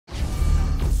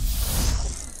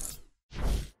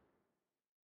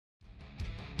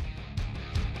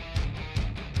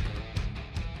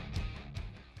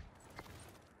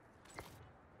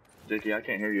sticky. I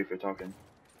can't hear you if you're talking.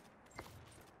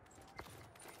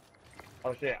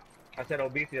 Oh shit. I said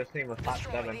Obesia's team was top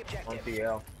 7 on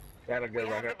TL. They had a good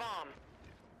record.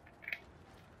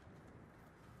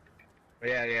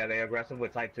 Yeah, they aggressive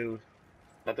with type 2s.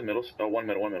 Not the middle. Oh, one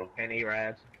middle. And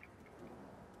E-Rads.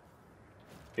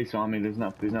 He saw me. He's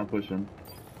not pushing.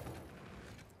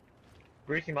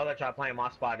 Greasy Mother tried playing my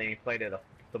spot and he played it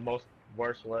the most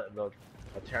worst way,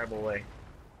 a terrible way.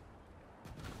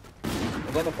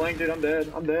 I'm on the flank, dude. I'm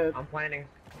dead. I'm planning.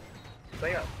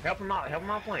 Stay up. Help him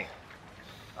out flank.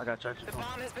 I got you. The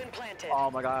bomb has been planted. Oh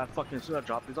my god, I fucking soon I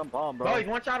dropped these on bomb, bro. No, he's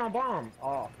one shot on bomb.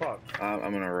 Oh, fuck.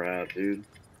 I'm gonna rat, dude.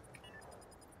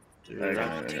 Dude,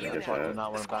 I I fucking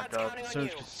not want to back up. As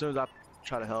soon as I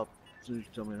try to help, as soon as you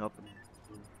tell me to help him.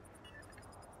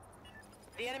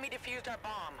 The enemy defused our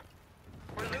bomb.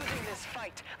 We're losing this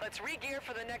fight. Let's re-gear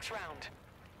for the next round.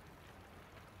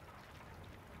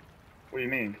 What do you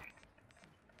mean?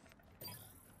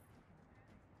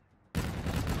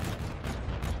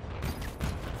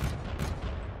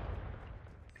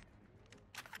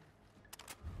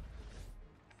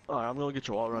 Alright, I'm gonna get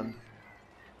your wall run.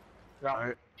 Yeah.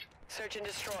 Alright. Search and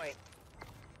destroy.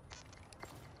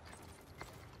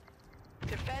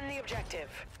 Defend the objective.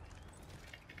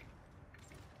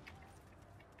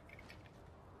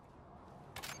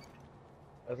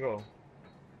 Let's go.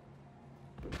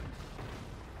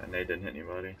 And they didn't hit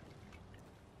anybody.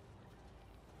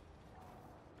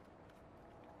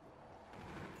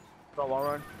 Got wall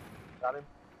run. Got him.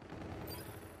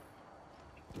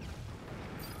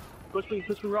 Push me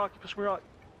rock.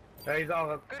 Hey, he's all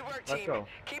up. Good work, Let's team. go.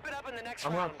 Keep it up in the next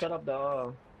I'm round. gonna set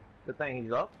up the thing.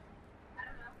 He's up.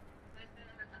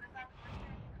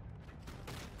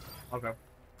 Okay.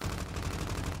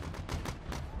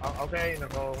 Okay,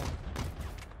 Nicole.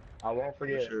 I won't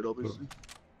forget. Sure, obviously.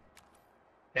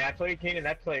 Yeah, I played Keenan.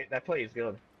 That play is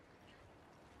good.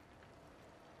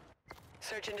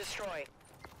 Search and destroy.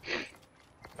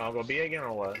 I'll go B again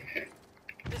or what?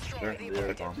 Destroy Sure. the Yeah,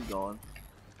 objective. Keep going.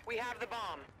 We have the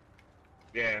bomb.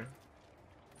 Yeah.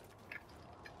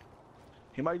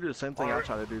 He might do the same thing I Alright.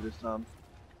 try to do this time.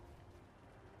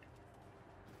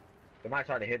 They might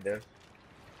try to hit this.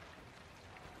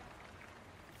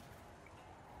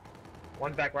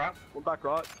 One back rock. One back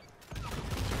rock.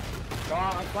 Oh,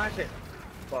 I'm flashing.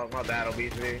 Fuck, my bad,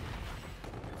 obesity.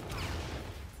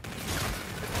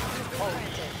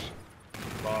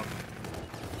 Fuck.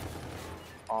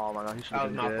 Oh my god, he should That have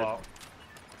was been my dead. fault.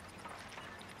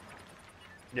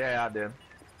 Yeah, I did.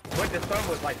 But the sun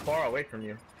was like far away from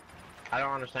you. I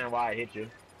don't understand why I hit you.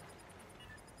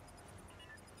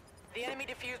 The enemy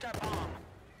defused our bomb.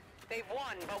 They've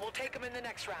won, but we'll take them in the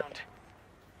next round.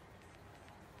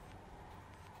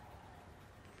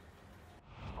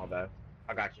 My bad.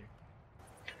 I got you.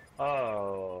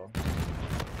 Oh.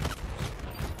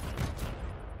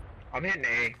 I'm hitting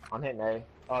A.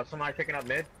 Oh, somebody picking up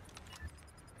mid?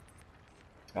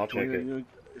 I'll check it.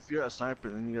 If you're a sniper,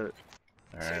 then you got.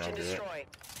 Alright, Search I'll and do it. destroy.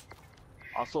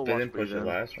 Also They watch didn't push B it then.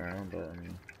 last round, but I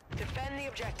mean, Defend the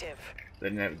objective. they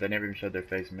never even showed their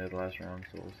face mid last round,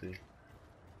 so we'll see.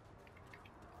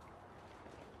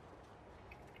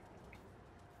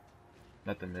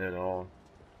 Nothing mid at all.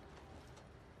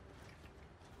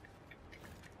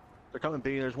 They're coming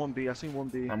B. There's one B. I seen one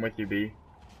B. I'm with you, B.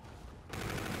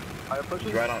 Alright, push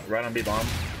He's it. right on B bomb.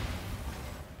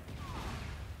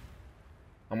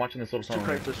 I'm watching this little Two tunnel.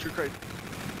 crates. There's two crates.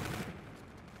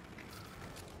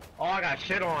 Oh, I got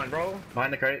shit on, bro.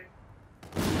 Behind the crate.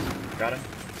 Got him.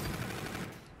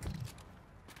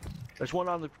 There's one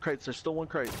on the crates. There's still one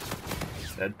crate.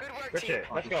 Dead. Good work, Good team. shit.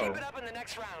 Let's go. Keep it up in the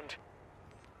next round.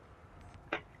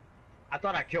 I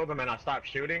thought I killed him and I stopped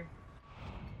shooting.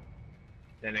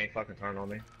 Then they fucking turned on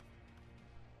me.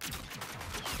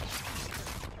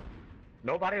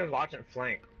 Nobody was watching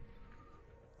flank.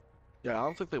 Yeah, I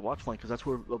don't think they watch flank because that's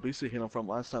where Obesity hit him from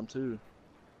last time too.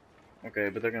 Okay,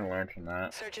 but they're gonna learn from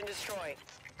that. Search and destroy.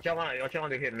 What y'all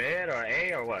want to do? Hit mid or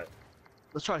A or what?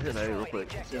 Let's try hitting A real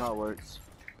quick. See how it works.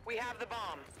 We have the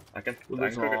bomb. I can We'll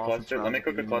cook lose a all cluster. Let me offense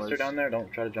cook a rounds cluster anyways. down there.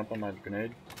 Don't try to jump on my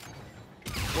grenade.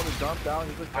 One is dumped down.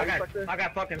 He's like back there. I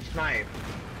got fucking sniped.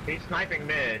 He's sniping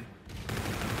mid.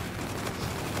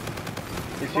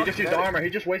 He just used armor. He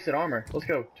just wasted armor. Let's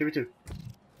go. 2v2.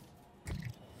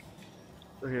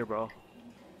 They're here, bro.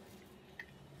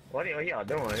 What are y'all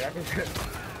doing?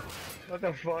 What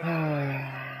the fuck?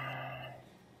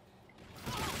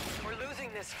 We're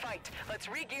losing this fight. Let's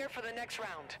re-gear for the next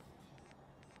round.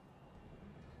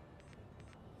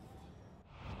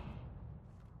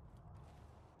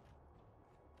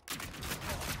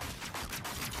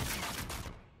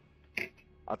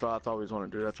 I thought we was gonna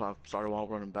do. That's why I started while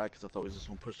running back because I thought we was just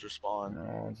gonna push their spawn.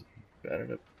 No, it's better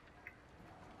to.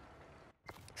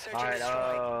 Search and Alright,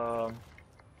 destroy.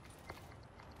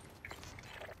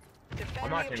 Defend I'm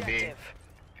the watching B. objective.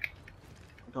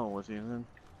 I'm going with you then.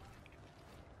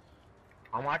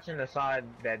 I'm watching the side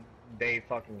that they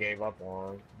fucking gave up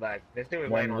on. Like, this dude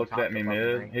was laying One on looked top at me of the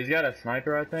mid. fucking thing. He's got a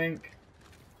sniper, I think.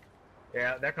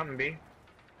 Yeah, they're coming B.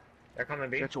 They're coming I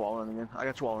B. got your wall running again. I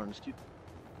got your wall running. Just keep.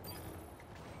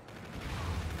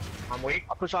 I'm weak.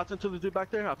 I put shots into the dude back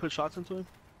there. I put shots into him.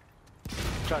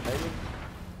 Try to nade him.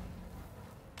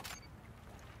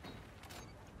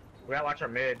 We gotta watch our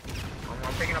mid.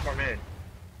 I'm picking up our mid.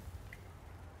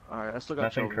 Alright, I still got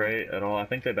Nothing you. crate at all. I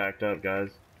think they backed up, guys.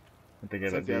 I think they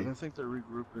gave I it B. think they're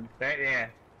regrouping. Yeah.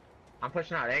 I'm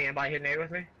pushing out. Hey, anybody hitting A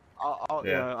with me?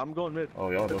 Yeah, I'm going mid.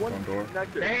 Oh, y'all The both on door.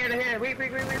 connector. They're here. Weak.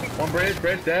 One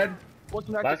bridge dead. One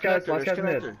connector. Last guy's There's mid.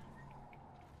 connector.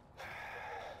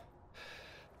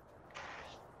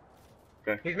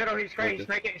 Okay. He's middle. He's crate. He's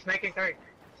snaking crate.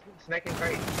 Snaking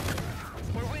crate.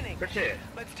 We're winning. Good shit.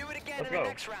 Let's do it again Let's in go. the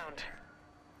next round.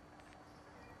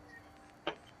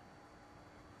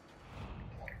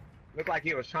 Looked like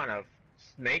he was trying to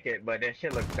snake it, but that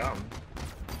shit looked dumb.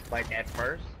 Like, at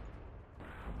first.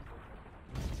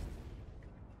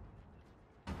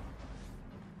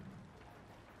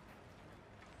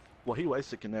 Well, he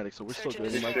wasted kinetic, so we're still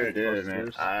good. He might sure be did, man.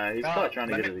 upstairs. He's probably trying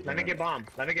to get it Let me again. get bomb.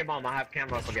 Let me get bomb. I have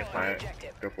camera up against Destroy the fire.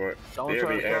 objective. Go for it. Don't B or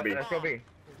try B, to A or B. Let's go B.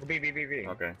 B.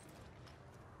 Okay.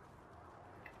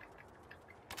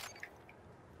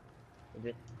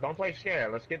 Don't play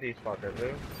scared. Let's get these fuckers,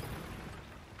 dude.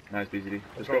 Nice, BZD.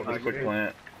 Just go, go for the BZD. quick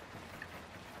plant.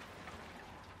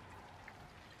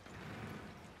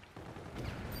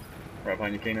 Right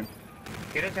behind you, Keenan.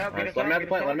 Get us help. Get Nice. us Let him help. have the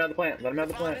plant. Let him have the plant. Let him have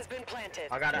the Bomb plant. has been planted.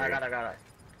 I got it.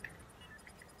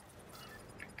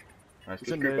 Nice. He's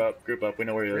Just in group mid. up. Group up. We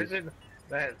know where he is. This is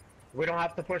that. We don't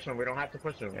have to push him.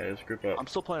 Yeah, just group up. I'm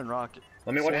still playing rocket.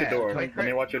 Let me watch your Yeah, door. play Let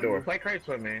me watch your door. Play crates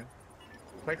with me.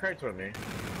 Play crates with me.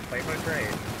 Play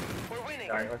crates. We're winning.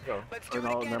 Alright, let's go. Let's do Oh, it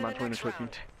no, again never in mind, the Tweenr next cooking.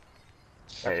 round.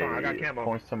 That's fine, I got Hey, camo.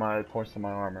 points to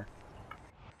my armor.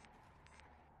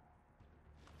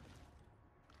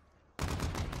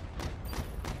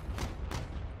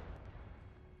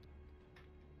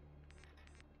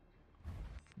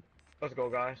 Let's go,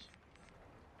 guys.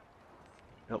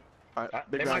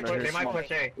 Alright, big They round might, right here. they might small.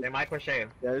 push A. They might push A.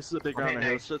 Yeah, this is a big I'm round right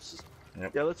hitting here. A. Let's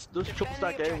Yep. yeah, let's triple Defend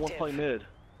stack the A and one objective. play mid.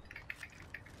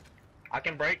 I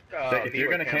can break. If B you're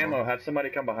with gonna camo, have somebody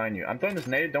come behind you. I'm throwing this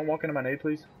nade. Don't walk into my nade,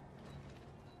 please.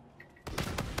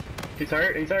 He's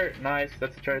hurt. He's hurt. Nice.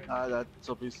 That's the trade. That's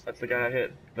obvious. That's the guy I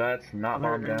hit. That's not I'm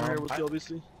bomb here down. with the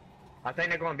LBC. I think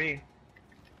they're going B.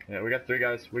 Yeah, we got 3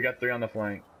 guys. We got 3 on the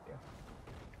flank.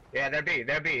 Yeah, they're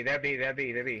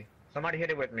B. Somebody hit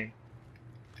it with me.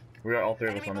 We got all 3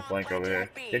 of us Enemy on the bomb flank over planted here.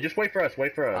 at B. Yeah, just wait for us.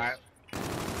 Wait for us. Alright.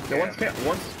 Yeah,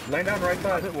 one's laying down right I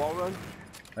side. hit wall run.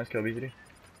 Nice kill, BZD.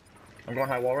 I'm going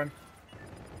high wall run.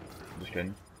 Just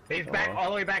kidding. He's back, all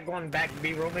the way back, going back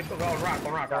B room. Let's go,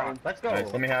 rock. Let's go.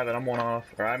 Nice. Let me have it. I'm 1 off.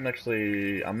 Or I'm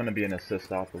gonna be an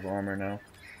assist off of armor now.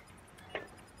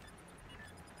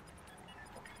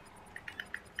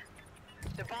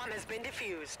 The bomb has been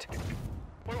defused.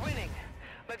 We're winning.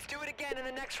 Let's do it again in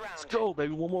the next round. Let's go,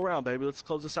 baby. One more round, baby. Let's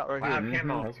close this out right I have here.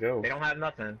 camo. Let's go. They don't have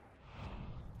nothing.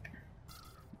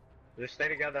 Just stay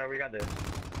together. We got this.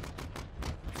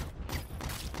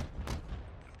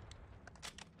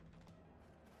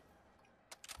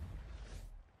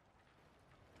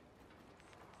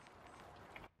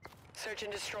 Search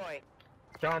and destroy.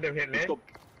 John, they're hitting Let's mid. go.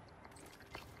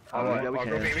 Oh, yeah, we I'll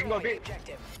go can. B. We can go Destroy the B.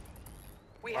 objective.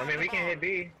 I have mean, the we can bomb. hit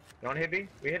B. You want to hit B?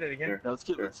 We hit it again. Sure. Yeah, let's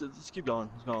keep Sure. let's keep going.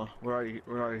 Let's go. We're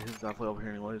already halfway over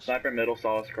here anyways. Sniper middle,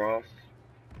 saw us cross.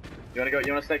 You wanna go?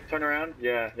 You wanna stay? Turn around?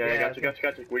 Yeah. Got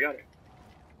you. We got it.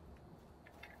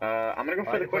 I'm gonna go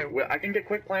for the quick. I can get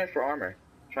quick plans for armor.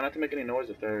 Try not to make any noise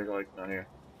if they're like not here.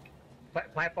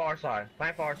 Plant far side. I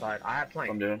have That's what I'm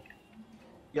plank. doing.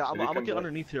 Yeah, If I'm he gonna comes get up.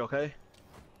 underneath here, okay?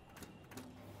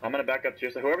 I'm gonna back up to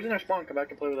you. So whoever's in their spawn, come back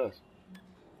and play with us.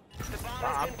 The bomb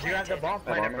has been You have the planted. bomb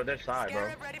planted armor. for this side, bro.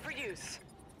 Scarab ready for use.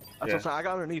 That's what I'm saying. I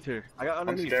got underneath here. I got I'm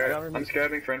underneath. scared. I'm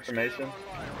scabbing for information.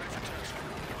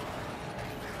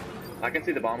 I can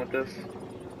see the bomb with this.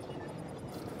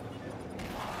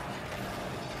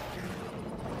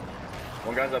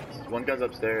 One guy's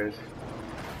upstairs.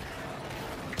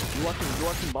 You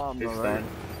watching bomb He's though, right? stunned.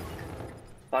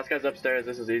 Last guy's upstairs.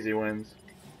 This is easy wins.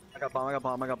 I got bomb.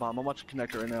 I'm watching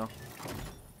connector right now.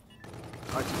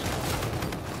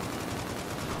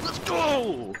 Let's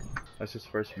go! That's just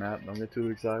first map. Don't get too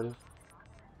excited.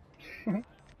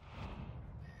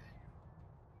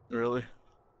 Really?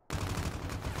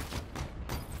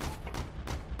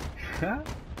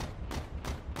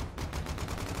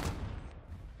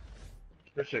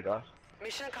 Good shit, guys.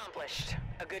 Mission accomplished.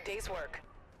 A good day's work.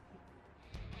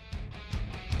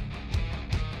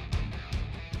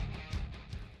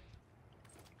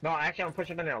 No, actually, I'm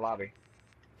pushing in their lobby.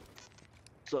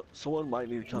 So someone might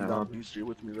need to come down B Street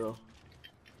with me though.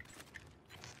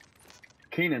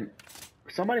 Keenan,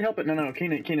 somebody help it. No,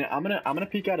 Keenan. I'm gonna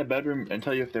peek out a bedroom and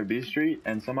tell you if they're B Street,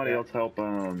 and somebody else help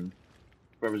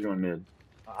whoever's going mid.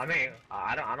 I mean,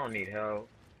 I don't need help.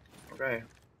 Okay.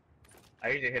 I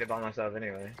usually hit it by myself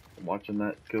anyway. I'm watching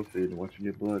that kill feed and watching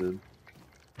you get blooded.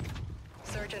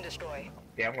 Search and destroy.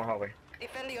 Yeah, I'm going hallway.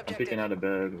 Defend the I'm objective. peeking out of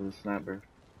bed with a sniper.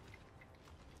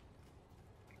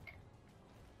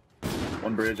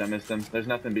 One bridge, I missed him. There's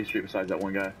nothing B Street besides that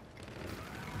one guy.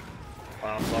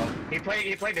 Well, he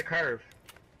played the curve.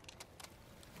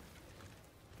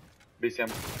 BCM.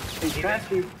 He's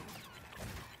trapped you.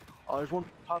 Oh, there's one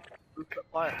pop.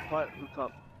 Quiet,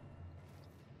 rooftop.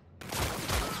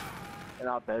 In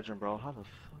our bedroom, bro. How the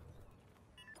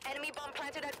fuck? Enemy bomb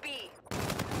planted at B.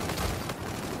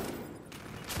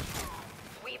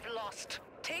 We've lost.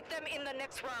 Take them in the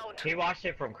next round. He watched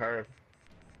it from curve.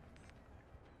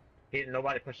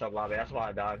 Nobody pushed up lobby. That's why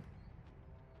I died.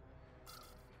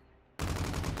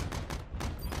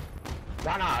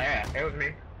 No, yeah, it was me.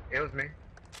 It was me.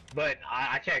 But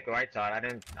I checked right side.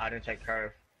 I didn't check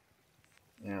curve.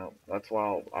 Yeah, that's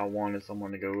why I wanted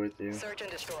someone to go with you. Search and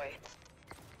destroy.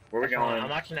 Where we going? I'm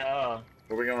watching the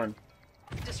Where we going?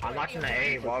 Destroy I'm watching the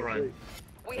A wall run.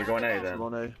 We're going A then.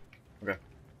 On A. Okay.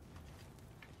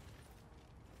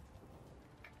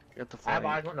 Get the I have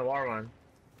flank. eyes on the wall run.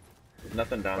 There's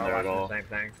nothing down We're there at watching all. the same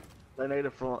thing. They need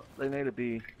a front. They need a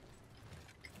B.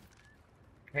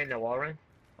 Hitting the wall run.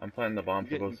 I'm playing the bomb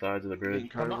for both sides of the Getting bridge.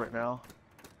 curve Come on. right now.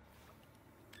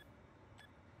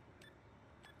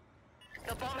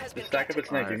 The bomb has The been stack of planted.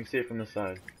 its neck, you Alright. can see it from this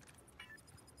side.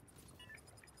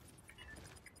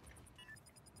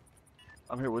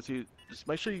 I'm here with you. Just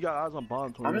make sure you got eyes on bomb.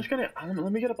 I'm Tweenr. just gonna,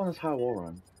 let me get up on this high wall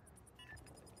run.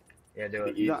 Yeah, do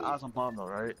it. You got eyes on bomb though,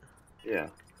 right? Yeah.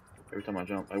 Every time I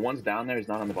jump. Like, one's down there, he's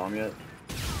not on the bomb yet.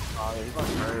 Oh, yeah, he's on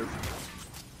curve.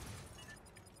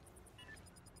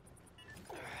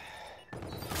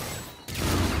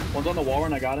 One's on the wall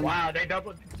run, I got him. Wow, they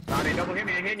double hit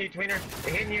me. They're hitting you, Tweenr.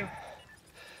 They're hitting you.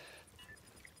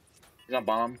 He's on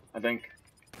bomb, I think.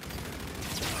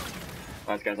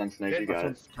 Last guy's on snake, you got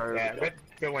it. Curve. Yeah,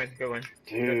 good win, good win.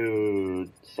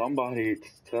 Dude, somebody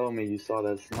tell me you saw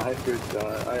that sniper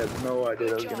shot. I had no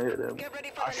idea I was gonna hit him. Get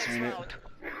ready for I the next seen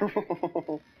it.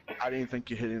 round. I didn't think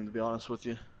you hit him, to be honest with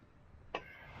you.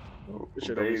 Oh,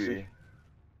 Shit, baby. obviously.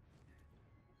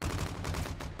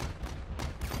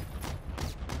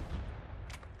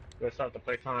 Let's start the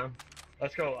play time.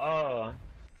 Let's go.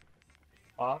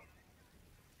 Off.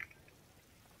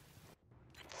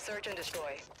 Search and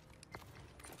destroy.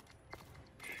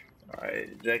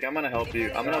 Alright, Jake, I'm gonna help you.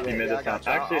 I'm gonna help you mid Yeah, this I time. got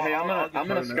you. Actually, hey, I'll I'm get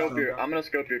gonna curve scope next your, time. I'm gonna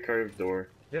scope your curved door.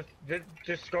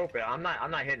 Just scope it. I'm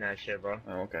not hitting that shit, bro.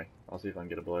 Oh, okay. I'll see if I can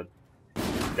get a blood.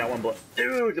 Got one blood.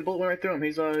 Dude, the bullet went right through him.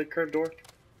 He's a curved door.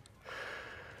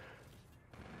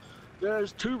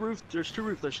 There's two roof. There's two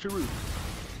roof.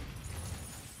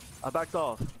 I backed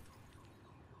off.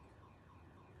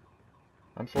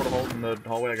 I'm sort of holding the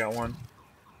hallway. I got one.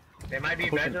 They might be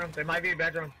bedroom. They might be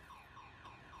bedroom.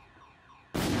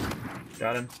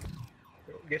 Got him.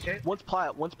 Get shit. One's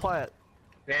plat.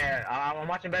 Yeah, I'm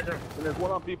watching bedroom. And there's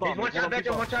one on B bomb. He's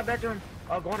one shot bedroom.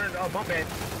 Oh, going in. Oh, bump bed.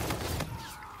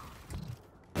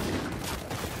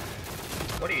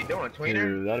 What are you doing, Tweenr?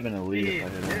 Dude, that'd have been a lead if I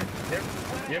hit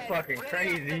him. You're fucking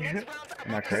crazy.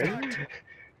 Am I crazy?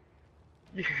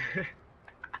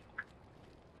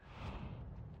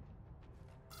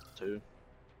 Two.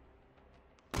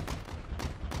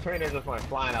 Tweenr just went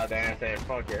flying out there and said,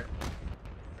 fuck it.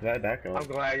 That back up. I'm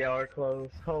glad y'all are close.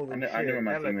 Holy shit. I knew where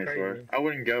my that looked teammates crazy. were. I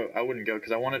wouldn't go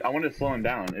because I wanted to slow him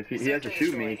down. If he has to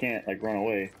shoot me, he can't like run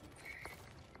away.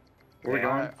 Where we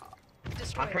going?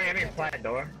 Destroy I'm praying in flat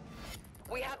door.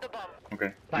 We have the bomb.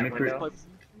 Okay. Flat Let me window.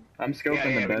 I'm scoping Yeah, the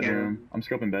we can. bedroom. I'm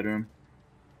scoping bedroom.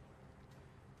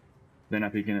 They're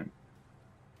not peeking it.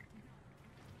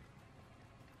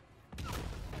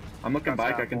 I'm looking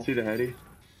That's bike. I can apple. see the heady.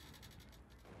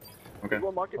 Okay.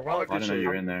 One market. Well, I didn't know you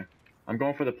were in there. I'm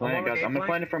going for the plant, on the guys. game I'm gonna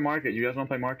plan? plan it for market. You guys want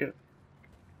to play market?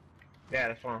 Yeah,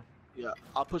 that's fine. Yeah,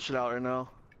 I'll push it out right now.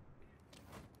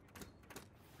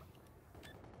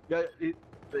 Yeah,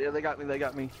 they got me. They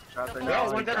got me. Trapped right No, now.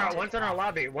 Yo, one's in our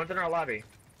lobby. One's in our lobby.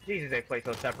 Jesus, they play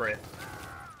so separate.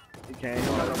 You can't. You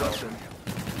got no weapon.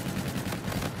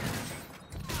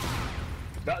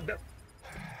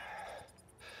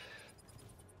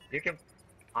 You can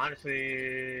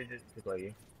honestly just play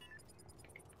you.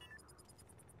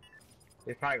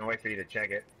 He's probably gonna wait for you to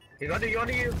check it. He's under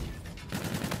you.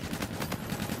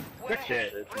 Good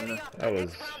shit. That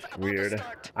was weird.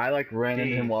 I like ran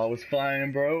into him while I was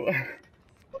flying, bro.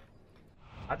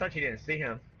 I thought you didn't see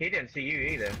him. He didn't see you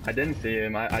either. I didn't see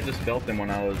him. I just felt him when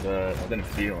I was, I didn't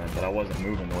feel him, but I wasn't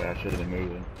moving the way I should have been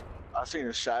moving. I seen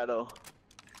his shadow.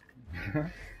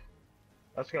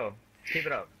 Let's go. Keep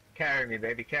it up. Carry me,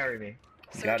 baby. Carry me.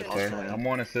 Got it, sir. I'm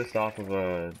 1 assist off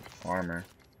of, armor.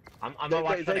 I'm gonna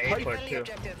watch for the A push, too.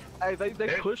 Hey, they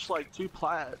push like 2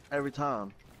 plat every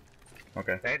time.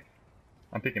 Okay. Bed?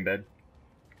 I'm picking bed.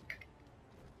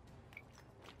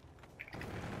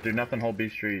 Dude, nothing hold B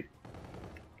Street.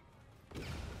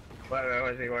 Where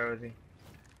was he? Where was he?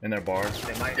 In their bar.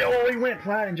 Might... Oh, he went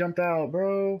plat and jumped out,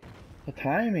 bro. The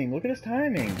timing. Look at his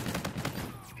timing.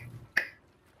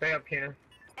 Stay up, Keenan.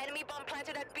 Enemy bomb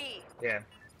planted at B. Yeah.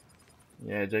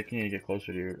 Yeah, Jake, you need to get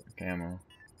closer to your camo.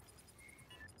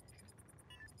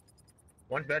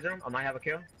 One's bedroom. I might have a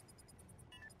kill.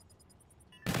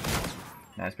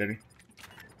 Nice, baby.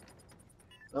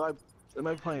 They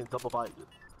might be playing double bite.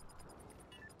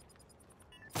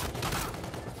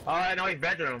 Oh, I know he's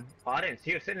bedroom. Oh, I didn't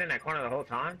see you sitting in that corner the whole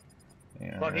time.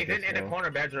 Yeah, Well, he's in the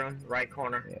corner bedroom, right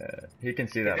corner. Yeah, he can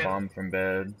see that bomb from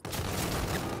bed.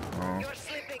 Oh. You're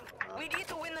slipping. We need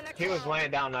to win the next He was round.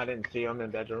 laying down and I didn't see him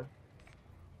in bedroom.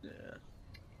 Yeah.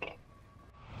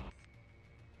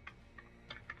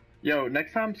 Yo,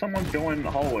 next time someone's going in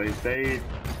the hallway, just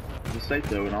say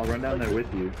so, and I'll run down there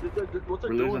with you. What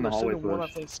they're We're doing, losing the they're hallway sending one, I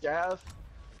push. think, scav.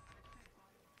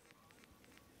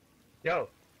 Yo,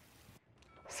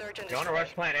 Search and you wanna destroy.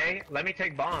 rush plan A? Let me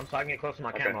take bomb so I can get close to my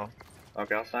Okay. camo.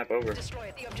 Okay, I'll snipe over.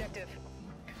 Destroy the objective.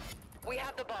 We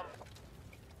have the bomb.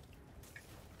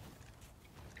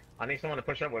 I need someone to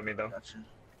push up with me though. Gotcha.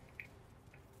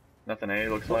 Nothing A,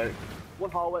 looks like.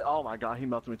 One hallway. Oh my god, he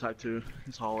melted me type 2.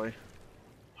 His hallway.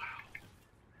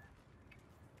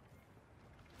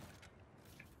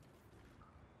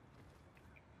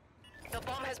 The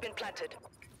bomb has been planted.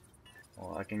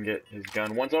 Well, I can get his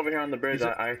gun. One's over here on the bridge.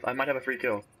 I might have a free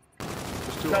kill.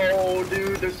 There's 2 No,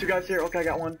 dude, there's 2 guys here. Okay, I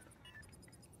got one.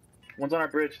 One's on our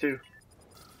bridge, too.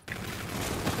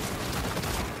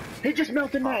 He just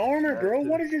melted my armor, bro.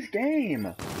 What is this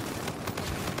game?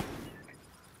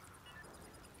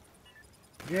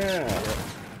 Yeah.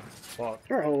 Fuck.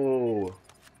 Bro.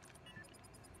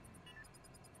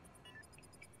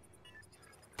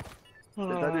 If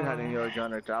that dude had any other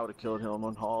gun right there, I would have killed him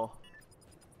on hall.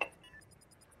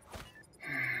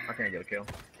 I can't get a kill.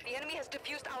 The enemy has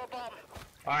defused our bomb.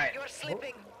 Alright. You're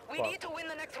slipping. We Fuck. need to win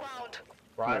the next round.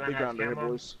 Rylan Big has round right here, camo.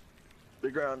 boys.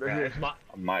 Big round right Yeah, here. it's my...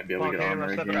 I might be able to Come get on, armor Caleb,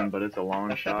 let's step it again, up. but it's a long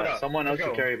Let's step it shot. up. Someone else Let's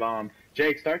should go. carry bomb.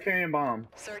 Jake, start carrying bomb.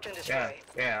 Search and Yeah, destroy.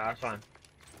 yeah, that's fine.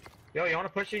 Yo, you wanna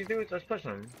push these dudes? Let's push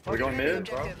them. We're going Enemy mid?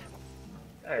 bro. objective.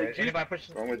 Hey, anybody push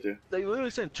What's wrong with you? They literally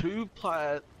send 2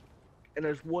 plat, and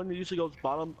there's one that usually goes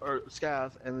bottom or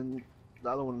scav, and then the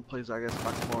other one plays, I guess,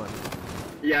 back to one.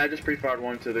 Yeah, I just pre-fired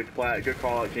one to the plat. Good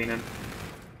call out, Keenan.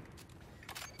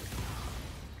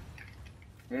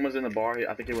 One was in the bar.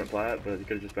 I think he went plat, but he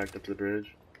could have just backed up to the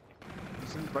bridge.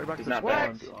 He's right back He's to not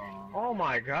spawn. back. Oh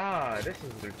my god, this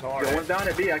is retarded. Yo, one's down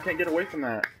at B. I can't get away from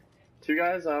that. 2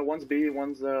 guys. One's B.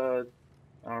 One's I don't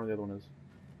know who the other one is.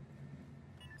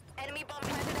 Enemy bomb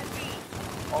planted at B.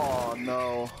 Oh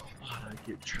no. I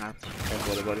get trapped. Don't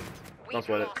sweat it, buddy. We Don't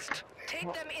sweat it. lost.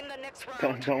 Take them in the next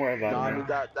round. Don't worry about No, it. I Man. mean,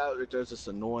 that right there's just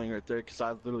annoying right there, because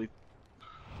I literally...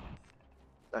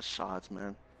 That's shots,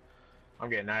 man. I'm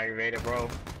getting aggravated, bro.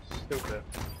 Stupid.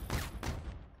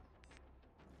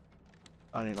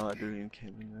 I didn't know that dude even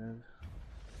came in there.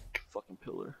 Fucking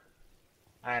pillar.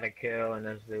 I had a kill and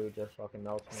this dude just fucking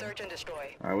melted me. Search and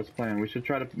destroy. All right, what's the plan? We should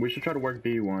try to work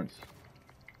B once.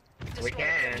 Destroy We the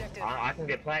can. objective. I can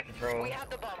get plat control. We have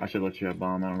the bomb. I should let you have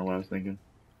bomb. I don't know what I was thinking.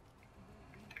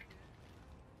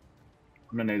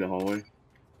 I'm gonna nade the hallway.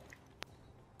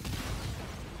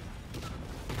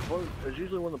 Well, there's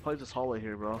usually one that plays this hallway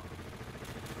here, bro.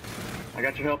 I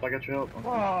got your help. I got your help.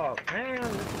 Oh man.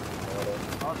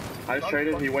 I just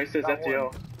traded. He wasted his Got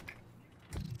FTL. one.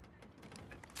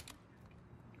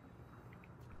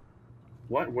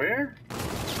 What? Where?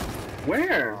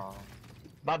 Where?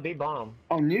 About B bomb.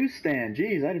 Oh, newsstand.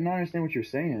 Jeez, I did not understand what you're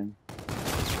saying.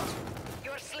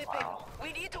 You're slipping. Wow.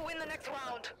 We need to win the next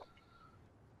round.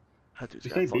 That dude's You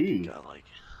got say fucking B. got like...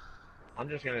 I'm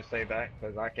just gonna stay back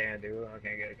because I can't do it. I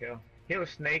can't get a kill. He was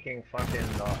snaking fucking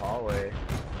the hallway.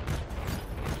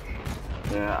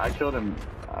 Yeah, I killed him.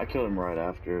 I killed him right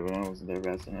after when I wasn't there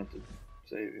fast enough to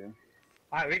save you.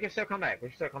 Alright, we can still come back. We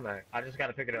can still come back. I just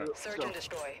gotta pick it up. Search and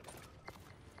destroy.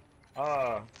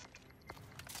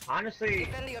 Honestly,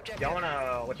 Defend the objective. y'all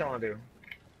wanna, what y'all wanna do?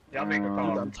 Y'all make a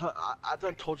call. I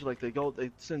done told you, like, they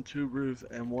send 2 roofs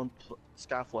and 1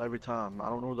 scaffold every time. I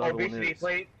don't know what the other one Obesity is.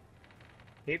 played.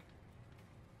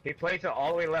 He plays it all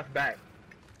the way left back.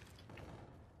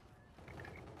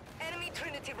 Enemy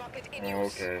Trinity rocket in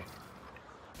use. Okay.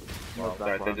 Well,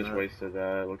 Sorry, they just wasted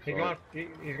that. Looks He's like.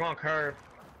 he's going curve.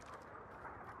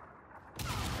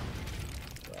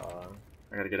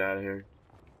 I gotta get out of here.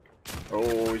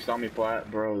 Oh, he saw me flat.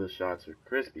 Bro, the shots are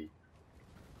crispy.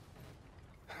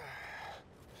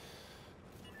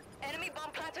 Enemy bomb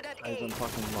planted at Guys, A. I'm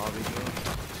fucking lobby,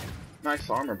 bro. Nice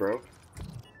armor, bro.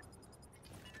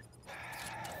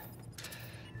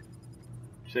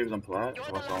 You say he was on plat? You're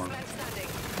Oh, the I saw last him. man standing.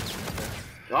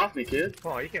 Get off me, kid.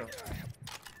 Come on, you can.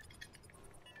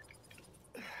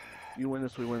 You win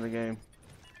this, we win the game.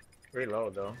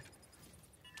 Reload though.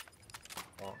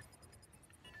 Oh.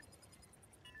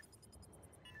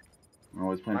 I'm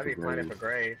always playing Might be for playing Graves. for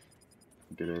Grave.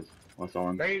 I think it is. Oh, I saw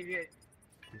him. Grave, yeah.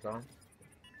 He's on.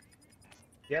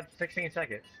 Yep, 16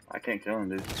 seconds. I can't kill him,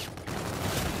 dude.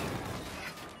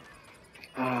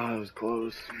 Ah, it was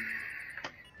close.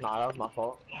 Nah, that was my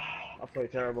fault. I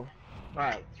played terrible.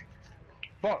 Alright.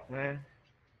 Fuck, man.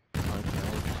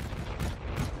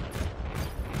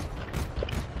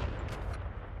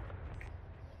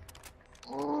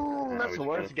 That's the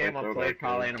worst game I've played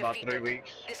probably in about 3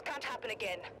 weeks. This can't happen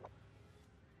again.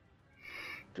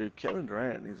 Dude, Kevin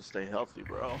Durant needs to stay healthy,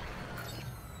 bro.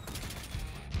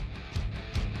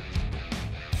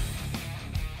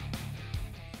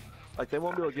 Like, they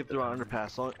won't be able to get through our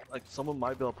underpass. Like, someone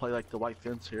might be able to play, like, the white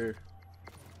fence here.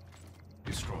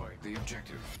 Destroy the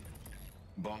objective.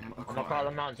 Bomb I'm gonna call acquired.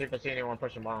 them out and see if I see anyone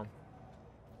pushing bomb.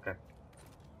 Okay.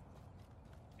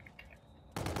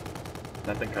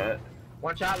 Nothing cut.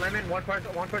 One shot, lemon, one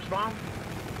push bomb.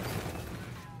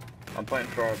 I'm playing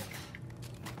for.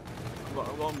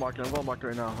 I'm going market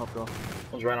right now. Help go.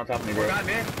 I was right on top of me, bro. Got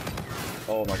mid.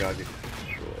 Oh my god, you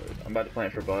destroyed. I'm about to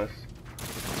plant for bus.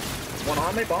 One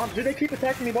on me, bomb. Dude, they keep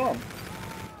attacking me, bomb.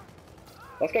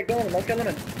 Let's get going. Let's get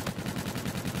lemon.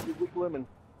 Weak lemon.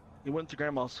 He went to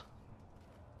grandma's.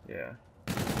 Yeah.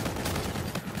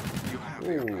 You have Ooh,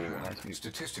 the upper hand. nice.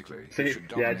 Statistically, you See,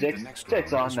 should yeah, dominate the next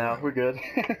Jake's round on as now. well. We're good.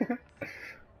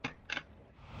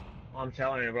 I'm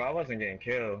telling you, bro, I wasn't getting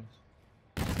killed.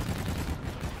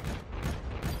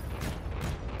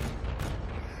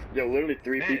 Yo, literally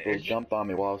 3 Man, people it's- jumped on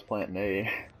me while I was planting A.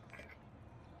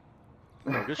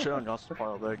 Oh, good shit on y'all's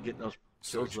part there, getting those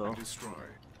kills Search though. and destroy.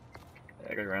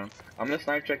 Yeah, good round. I'm gonna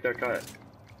snipe check their cut.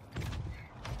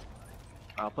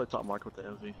 I'll play top mark with the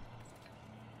MV.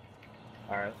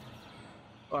 Alright.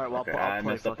 Alright, well, Okay, I'll I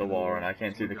play messed up the fucking wall middle. run. I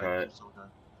can't see the Okay, cut. so okay.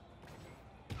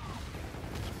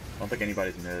 I don't think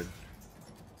anybody's mid.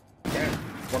 Damn.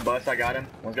 One bus, I got him.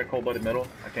 One's got cold-blooded middle.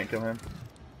 I can't kill him.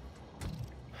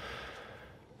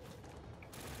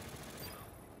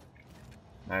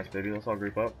 Nice, baby. Let's all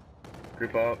group up.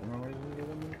 Group up.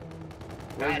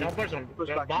 Alright, don't push him. Push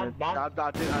back Bomb, mid. bomb. I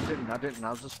didn't. I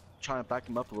was just trying to back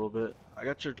him up a little bit. I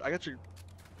got your Do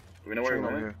we know where he train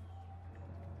over went? here.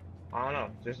 I don't know.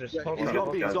 Just Yeah, poke he's him.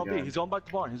 gonna be, Guys, he's gonna be, guys. he's going back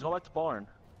to barn. He's going back to barn.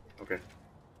 Okay.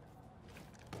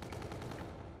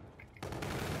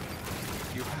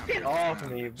 You have Get the upper off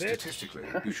hand. me, bitch. Statistically,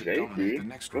 you should Safety. dominate the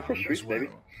next Go for round as streaks, well.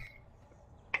 baby.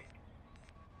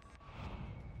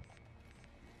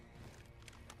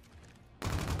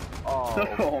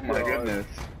 Oh, Oh my God. goodness.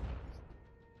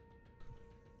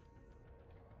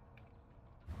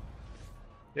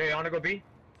 Yeah, you wanna go B?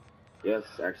 Yes,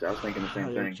 actually, I was thinking the Oh, same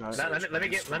yeah, thing. try.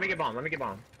 Let me get bomb. Let me get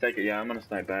bomb. Take it, yeah, I'm gonna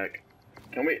snipe back.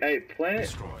 Can we, hey, plant it?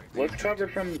 Destroy the Let's cover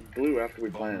objective. from blue after we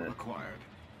plant Bomb it. acquired.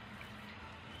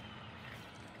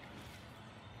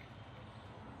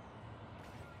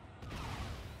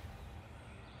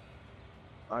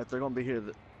 Alright, they're gonna be here.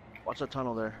 Watch that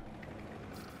tunnel there.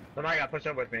 Somebody got push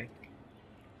up with me.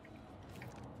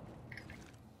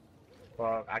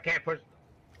 Well, I can't push.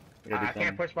 We gotta do I can't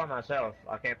something. push by myself.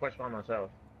 I can't push by myself.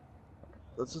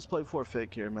 Let's just play for a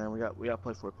fake here, man. We gotta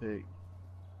play for a pig.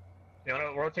 You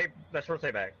wanna rotate? Let's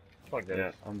rotate back. Fuck this.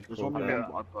 Yeah, I'm There's cool one with more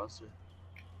that. on bus here.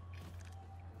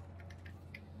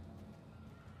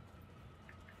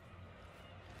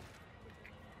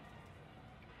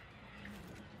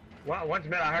 One's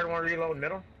mid. I heard one reload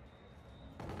middle.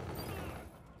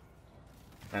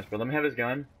 Nice, bro. Let me have his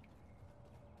gun.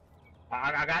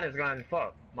 I got his gun.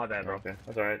 Fuck. My bad, bro. Okay,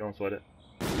 that's alright. Don't sweat it.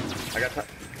 I got top.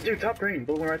 Dude, top green.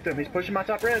 Bullet went right through him. He's pushing my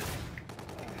top red.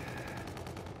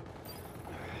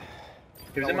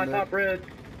 He was That in my one top red.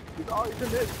 Oh, he's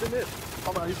in it.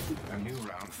 Oh my, A new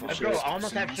round for Let's go. I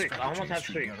almost have streaks. I almost have strategy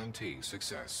should streaks. guarantee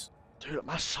success. dude,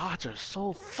 my shots are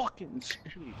so fucking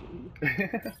shitty,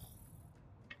 dude.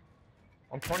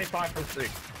 I'm 25 from 6.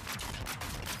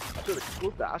 I should have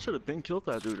killed that. I should have been killed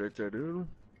that dude right there, dude.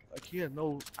 Like he had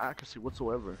no accuracy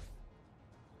whatsoever.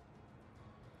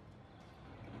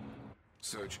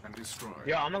 Search and destroy.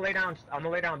 Yo, I'm gonna lay down. I'm gonna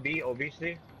lay down B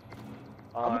obesity.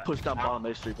 I'm gonna push down now- bottom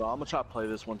A Street, bro. I'm gonna try to play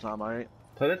this one time, alright?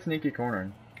 Play that sneaky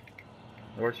corner.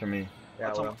 It works for me. Yeah,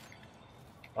 That's well.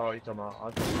 Oh, you talking about? I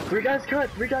was talking about- 3 guys cut!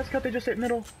 3 guys cut, they just hit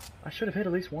middle. I should have hit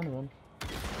at least one of them.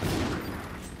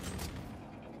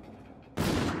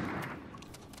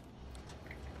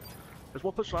 There's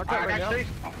one push right I right got now. streaks.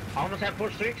 I almost have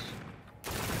 4 streaks.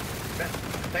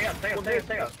 Stay up, stay up, stay up,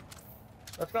 stay up.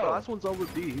 Let's The go. last one's over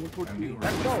D. He went towards A D. new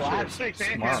Let's round go. for I have streaks,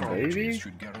 man. Smart, Come on. baby.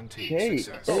 should guarantee Kate,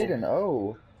 success.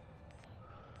 8-0.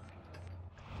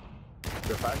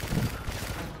 They're back.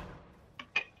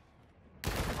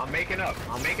 I'm making up.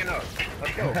 I'm making up.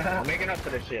 Let's go. I'm making up for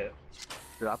this shit.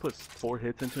 Dude, I put 4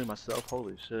 hits into it myself.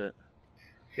 Holy shit.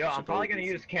 Yo, I'm probably gonna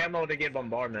use camo to get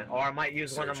bombardment, or I might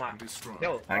use one of Search my. and destroy.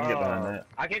 Yo, I can get behind that.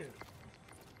 I can.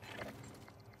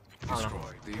 I don't know.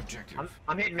 Destroy the objective.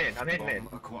 I'm hitting mid. I'm hitting mid.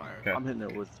 Bomb acquired. Okay. I'm hitting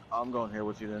it with. I'm going here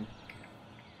with you then.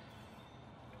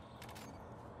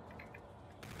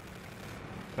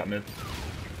 Got mid.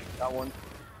 Got one.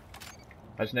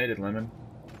 I just naded lemon.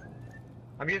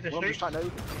 I'm using Well, I'm just streaks. trying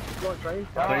to. Going train.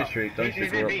 Don't streak, don't He's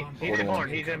streak, in we're B. up He's 4-1. in born.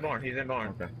 He's in born. He's in born.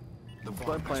 Okay. The Go bomb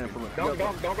ahead playing has from been it.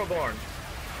 Don't go born.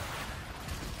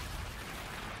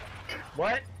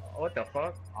 What? What the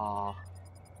fuck? Aw.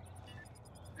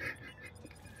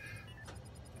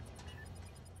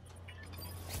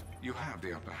 You have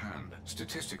the upper hand.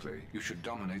 Statistically, you should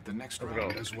dominate the next Let's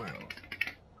round go. as well.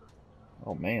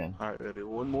 Oh man. Alright, baby.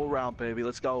 One more round, baby.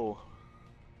 Let's go.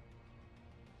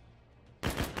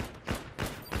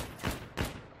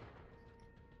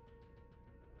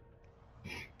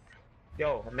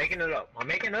 Yo, I'm making it up. I'm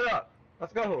making it up.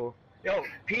 Let's go. Yo,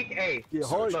 peak A. Yeah, Search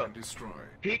hold. Look. and destroy.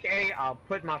 Peak A, I'll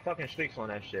put my fucking streaks on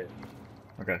that shit.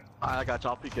 Okay. I got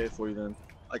y'all PK for you then.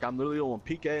 Like I'm literally on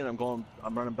PK and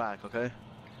I'm running back, okay?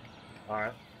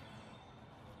 Alright.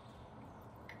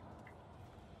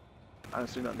 I didn't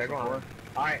see nothing They're before. going.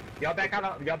 Alright, y'all back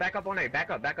out. Y'all back up on A. Back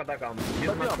up. Back up. Back up. Let Use me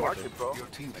my on scorcher. market, bro. Your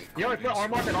teammate. Yo, it's our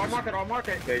market. Our market. Our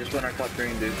market. Okay, just went our top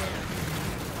green, dude.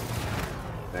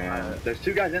 Damn. There's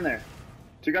 2 guys in there.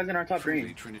 2 guys in our top Friendly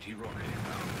green. Trinity rocket.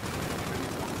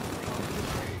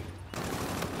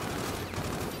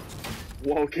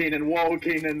 Whoa, Keenan. Whoa,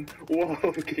 Keenan. Whoa,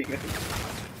 Keenan.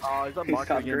 Oh, he's on He's market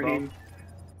top again, green. bro.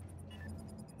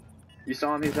 You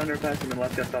saw him, he's underpassing and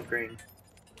left us top green.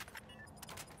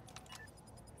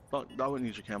 Fuck, I wouldn't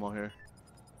use your camo here.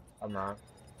 I'm not.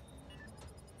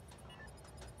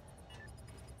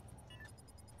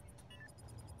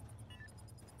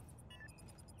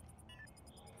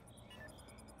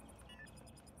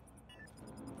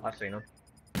 I've seen him.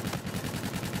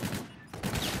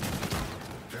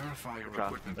 Verify your Okay.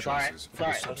 equipment It's alright. choices It's for the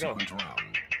alright. Let's go. subsequent round.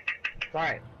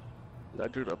 Alright.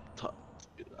 That dude up top.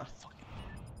 Dude, I fucking.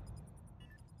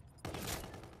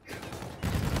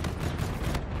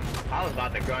 I was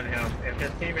about to gun him. If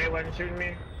his teammate wasn't shooting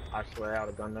me, I swear I would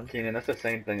have gunned him. Keenan, that's the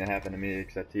same thing that happened to me,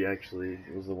 except he actually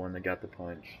was the one that got the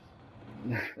punch.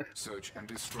 Search and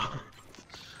destroy.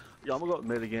 Yo, I'm gonna go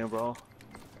mid again, bro.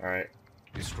 Alright.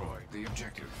 Destroy the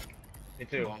objective. Me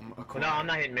too. Bomb But acquired. no, I'm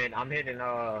not hitting mid. I'm hitting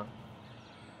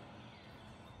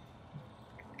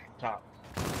top.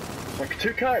 Like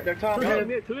 2 cut, they're top Two hit mid.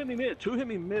 me mid, two hit me mid, two hit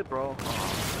me mid, bro.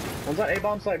 One's on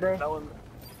A-bomb site, bro. That one.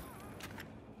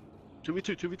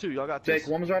 2v2, 2v2, y'all got this.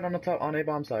 Jake, one was right on the top, on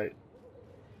A-bomb site.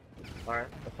 Alright,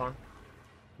 that's fine.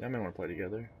 Yeah, I may want to play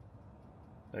together.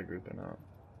 They're grouping up.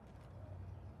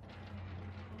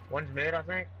 One's mid, I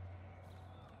think.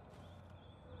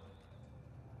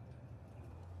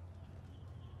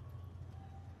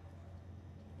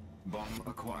 Bomb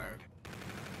acquired.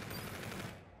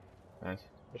 Nice.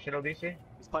 The shit ODC?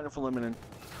 He's fighting for limiting.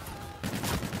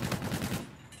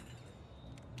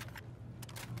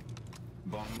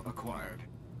 Bomb acquired.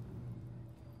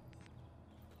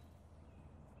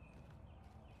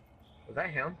 Was that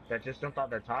him that just jumped out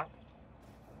their top?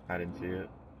 I didn't see it.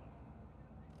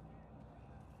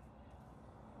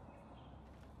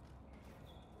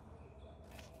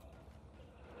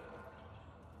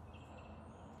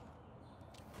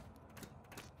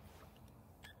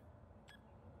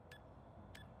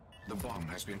 The bomb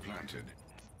has been planted.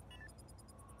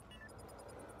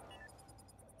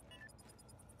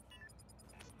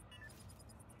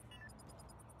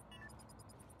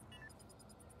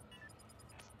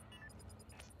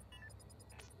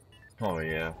 Oh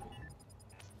yeah.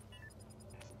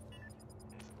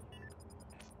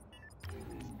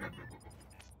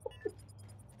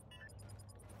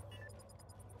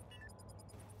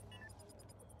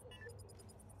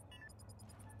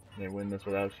 You may win this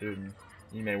without shooting.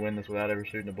 You may win this without ever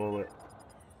shooting a bullet.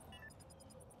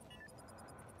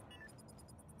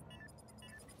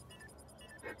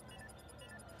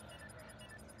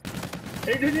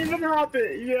 He didn't even hop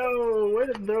it! Yo, way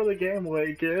to throw the game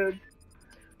away, kid.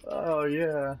 Oh,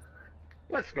 yeah.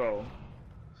 Let's go.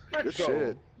 Let's Good go.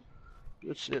 shit.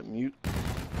 Good shit, mute.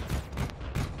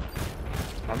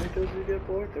 How many kills did you get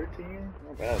for? 13?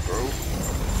 Not bad, bro.